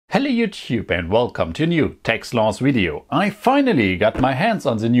Hello YouTube and welcome to a new Techsloth video. I finally got my hands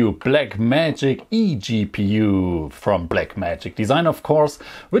on the new Blackmagic eGPU from Blackmagic Design, of course,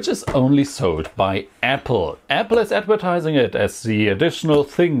 which is only sold by Apple. Apple is advertising it as the additional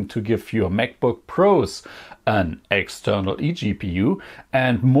thing to give your MacBook Pros an external eGPU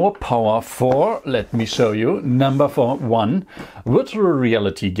and more power for, let me show you, number 1, virtual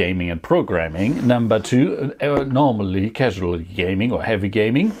reality gaming and programming, number 2, normally casual gaming or heavy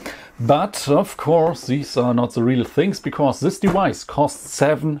gaming. But of course these are not the real things, because this device costs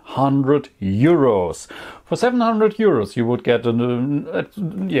 700 euros. For 700 euros you would get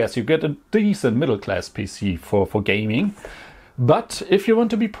you get a decent middle class PC for gaming. But if you want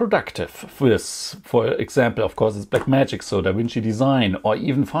to be productive with, for example, of course it's Blackmagic, so DaVinci Design or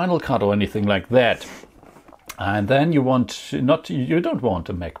even Final Cut or anything like that, and then you don't want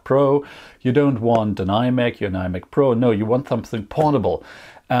a Mac Pro, you don't want an iMac, an iMac Pro, no, you want something portable,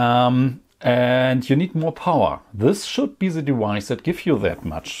 and you need more power. This should be the device that gives you that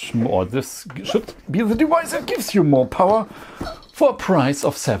much more. This should be the device that gives you more power for a price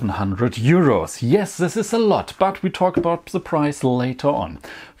of 700 euros. Yes, this is a lot, but we talk about the price later on.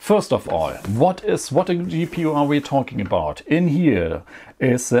 First of all, what GPU are we talking about? In here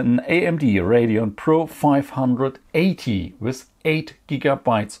is an AMD Radeon Pro 580 with 8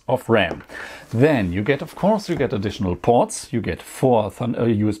 GB of RAM. Then you get, of course, you get additional ports. You get 4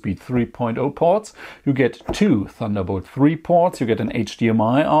 USB 3.0 ports. You get 2 Thunderbolt 3 ports. You get an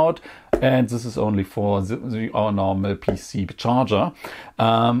HDMI out. And this is only for our normal PC charger.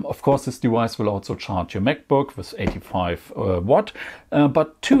 Of course, this device will also charge your MacBook with 85 watt.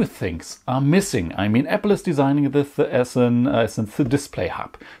 But 2 things are missing. I mean, Apple is designing this as a display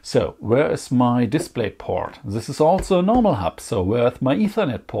hub. So where is my display port? This is also a normal hub. So where's my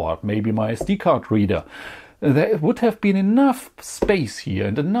Ethernet port? Maybe my SD card reader? There would have been enough space here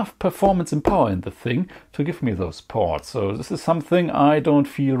and enough performance and power in the thing to give me those ports. So this is something I don't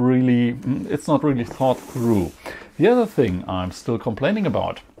feel really, it's not really thought through. The other thing I'm still complaining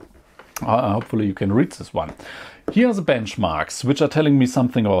about, hopefully you can read this one. Here are the benchmarks, which are telling me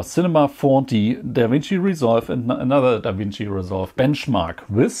something about Cinema 4D, DaVinci Resolve and another DaVinci Resolve benchmark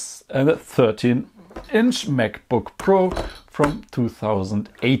with a 13-inch MacBook Pro from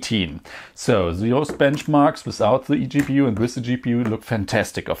 2018. So those benchmarks without the eGPU and with the GPU look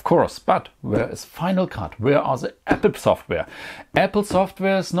fantastic, of course. But where is Final Cut? Where are the Apple software? Apple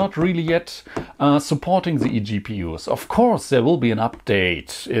software is not really yet supporting the eGPUs. Of course, there will be an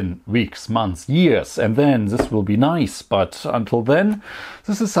update in weeks, months, years, and then this will be nice. But until then,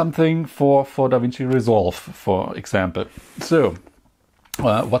 this is something for DaVinci Resolve, for example. So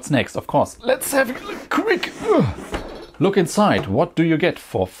what's next? Of course, let's have a quick look inside. What do you get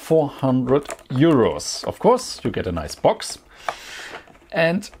for 400 euros? Of course, you get a nice box.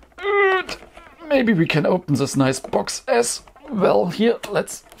 And maybe we can open this nice box as well. Here,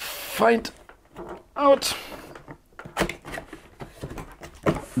 let's find out.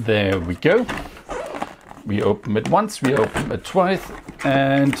 There we go. We open it once, we open it twice.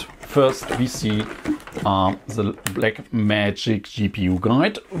 And first we see the Blackmagic GPU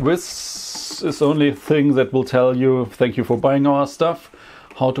guide. This is only a thing that will tell you, thank you for buying our stuff,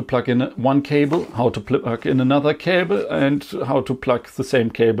 how to plug in one cable, how to plug in another cable, and how to plug the same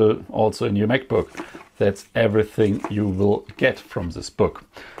cable also in your MacBook. That's everything you will get from this book.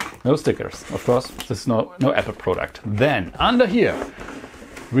 No stickers, of course, this is no Apple product. Then, under here,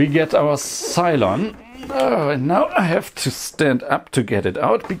 we get our Cylon. Oh, and now I have to stand up to get it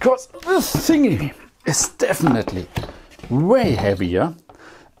out, because this thingy is definitely way heavier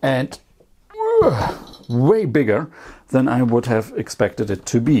and way bigger than I would have expected it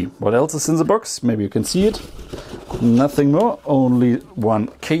to be. What else is in the box? Maybe you can see it. Nothing more, only one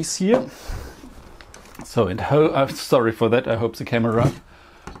case here. So, and sorry for that, I hope the camera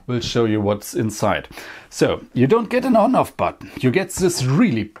will show you what's inside. So, you don't get an on-off button. You get this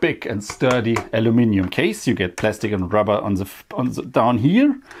really big and sturdy aluminum case. You get plastic and rubber on the down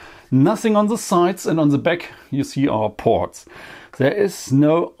here. Nothing on the sides, and on the back you see our ports. There is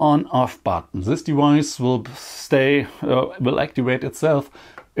no on-off button. This device will will activate itself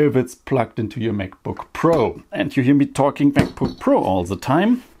if it's plugged into your MacBook Pro. And you hear me talking MacBook Pro all the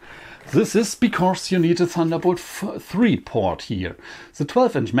time. This is because you need a Thunderbolt 3 port here. The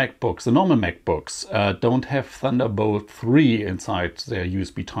 12-inch MacBooks, the normal MacBooks, don't have Thunderbolt 3 inside their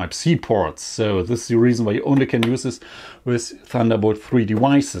USB Type-C ports. So this is the reason why you only can use this with Thunderbolt 3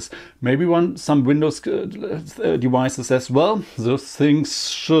 devices. Maybe some Windows devices as well. Those things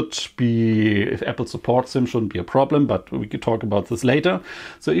should be, if Apple supports them, shouldn't be a problem, but we could talk about this later.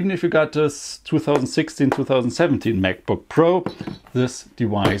 So even if you got this 2016, 2017 MacBook Pro, this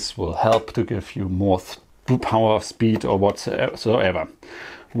device will help to give you more power, speed, or whatsoever.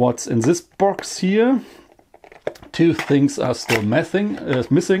 What's in this box here? Two things are still missing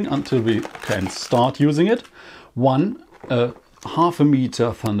until we can start using it. One, a ½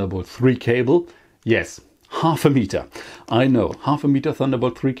 meter Thunderbolt 3 cable. Yes, ½ meter. I know, ½ meter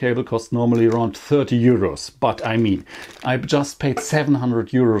Thunderbolt 3 cable costs normally around 30 euros. But I mean, I just paid 700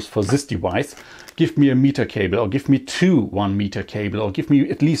 euros for this device. Give me a meter cable, or give me two 1 meter cable, or give me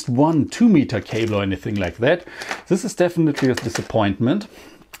at least one 2 meter cable or anything like that. This is definitely a disappointment.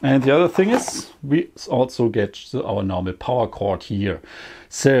 And the other thing is, we also get our normal power cord here.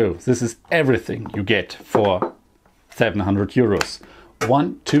 So this is everything you get for 700 euros.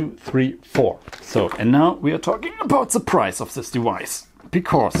 1, 2, 3, 4. So, and now we are talking about the price of this device.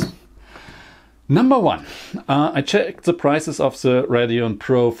 Because, number one, I checked the prices of the Radeon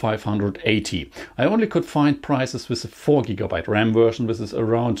Pro 580. I only could find prices with a 4 GB RAM version, which is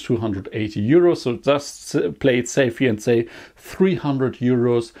around 280 euros. So just play it safe here and say 300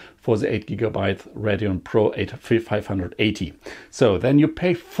 euros for the 8 GB Radeon Pro 580. So then you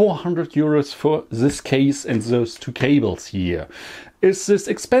pay 400 euros for this case and those two cables here. Is this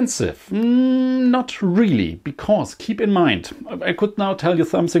expensive? Not really, because keep in mind, I could now tell you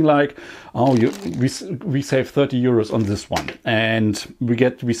something like, oh, we save 30 euros on this one, and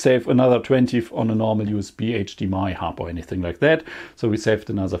we save another 20 on a normal USB HDMI hub or anything like that. So we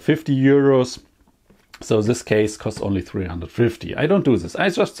saved another 50 euros. So this case costs only 350. I don't do this. I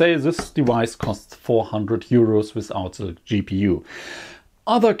just say this device costs 400 euros without the GPU.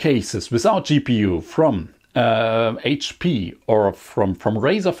 Other cases without GPU from HP or from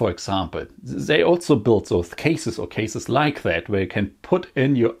Razer, for example, they also build those cases or cases like that where you can put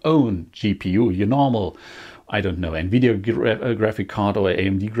in your own GPU, your normal, I don't know, NVIDIA graphic card or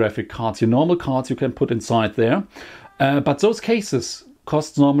AMD graphic cards, your normal cards you can put inside there. But those cases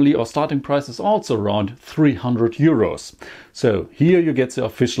cost normally, or starting price is also around 300 euros. So here you get the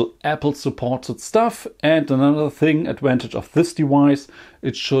official Apple supported stuff. And another thing, advantage of this device,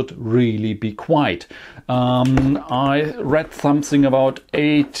 it should really be quiet. I read something about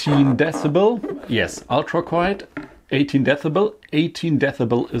 18 decibel. Yes, ultra quiet. 18 decibel. 18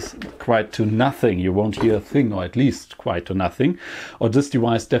 decibel is quite to nothing. You won't hear a thing, or at least quite to nothing. Or this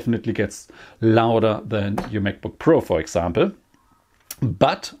device definitely gets louder than your MacBook Pro, for example.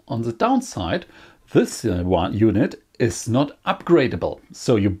 But on the downside, this one unit is not upgradable.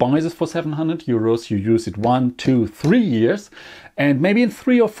 So you buy this for 700 euros, you use it 1, 2, 3 years, and maybe in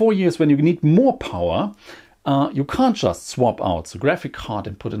 3 or 4 years when you need more power, you can't just swap out the graphic card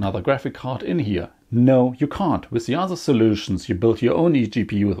and put another graphic card in here. No, you can't. With the other solutions, you build your own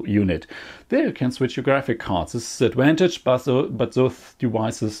eGPU unit. There you can switch your graphic cards. This is the advantage, but those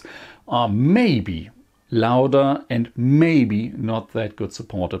devices are maybe louder and maybe not that good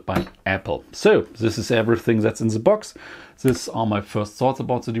supported by Apple. So this is everything that's in the box. These are my first thoughts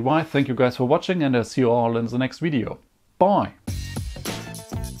about the device. Thank you guys for watching, and I'll see you all in the next video. Bye.